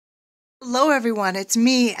Hello everyone, it's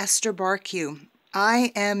me, Esther Barque.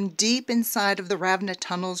 I am deep inside of the Ravne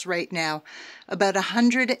Tunnels right now, about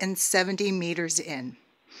 170 meters in.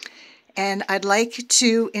 And I'd like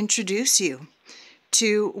to introduce you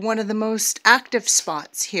to one of the most active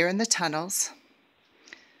spots here in the tunnels.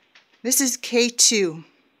 This is K2,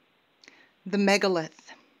 the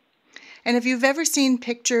megalith. And if you've ever seen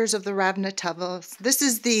pictures of the Ravne Tunnels, this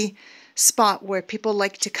is the spot where people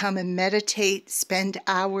like to come and meditate, spend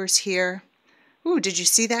hours here. Ooh, did you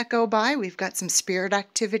see that go by? We've got some spirit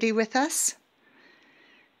activity with us.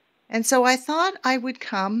 And so I thought I would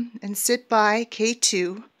come and sit by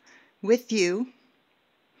K2 with you,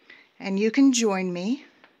 and you can join me,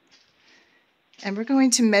 and we're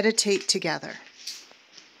going to meditate together.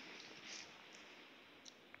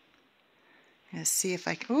 Let's see if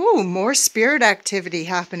I can. Ooh, more spirit activity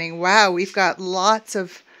happening. Wow, we've got lots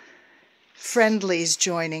of friendlies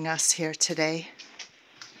joining us here today.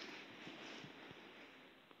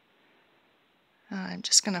 I'm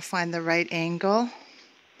just going to find the right angle.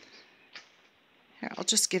 Here, I'll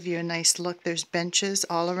just give you a nice look. There's benches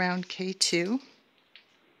all around K2.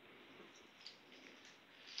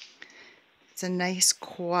 It's a nice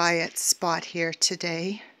quiet spot here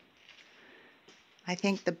today. I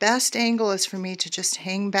think the best angle is for me to just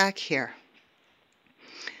hang back here.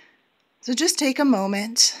 So just take a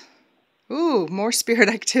moment. Ooh, more spirit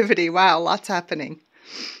activity. Wow, lots happening.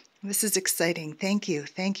 This is exciting. Thank you.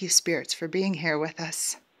 Thank you, spirits, for being here with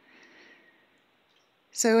us.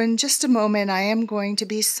 So in just a moment, I am going to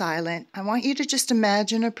be silent. I want you to just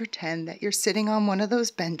imagine or pretend that you're sitting on one of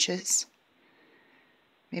those benches.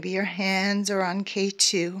 Maybe your hands are on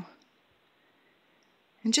K2.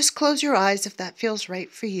 And just close your eyes if that feels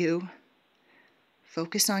right for you.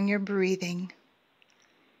 Focus on your breathing.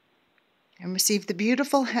 And receive the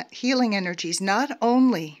beautiful healing energies, not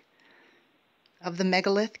only of the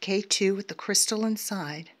megalith K2 with the crystal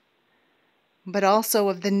inside, but also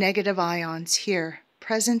of the negative ions here,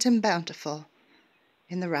 present and bountiful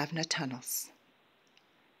in the Ravne Tunnels.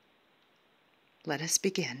 Let us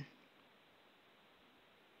begin.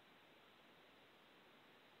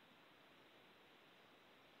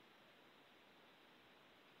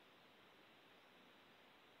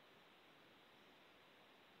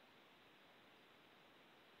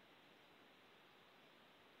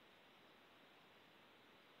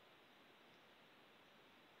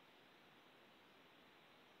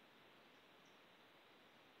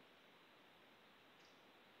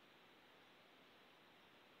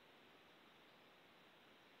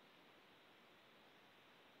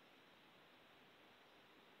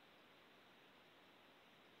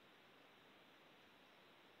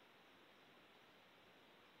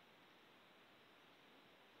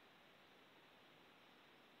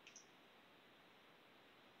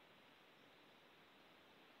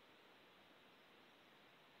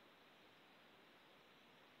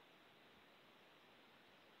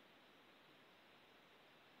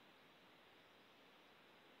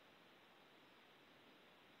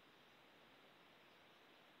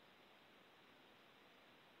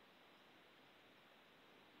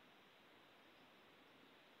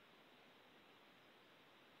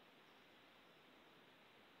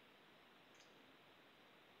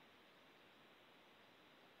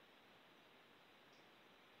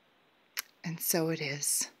 And so it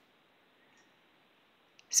is.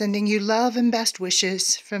 Sending you love and best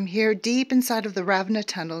wishes from here deep inside of the Ravne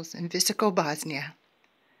Tunnels in Visoko Bosnia.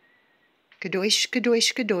 Kadosh,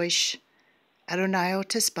 Kadosh, Kadosh, Adonai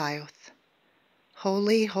Tisbayoth.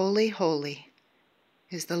 Holy, holy, holy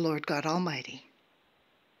is the Lord God Almighty.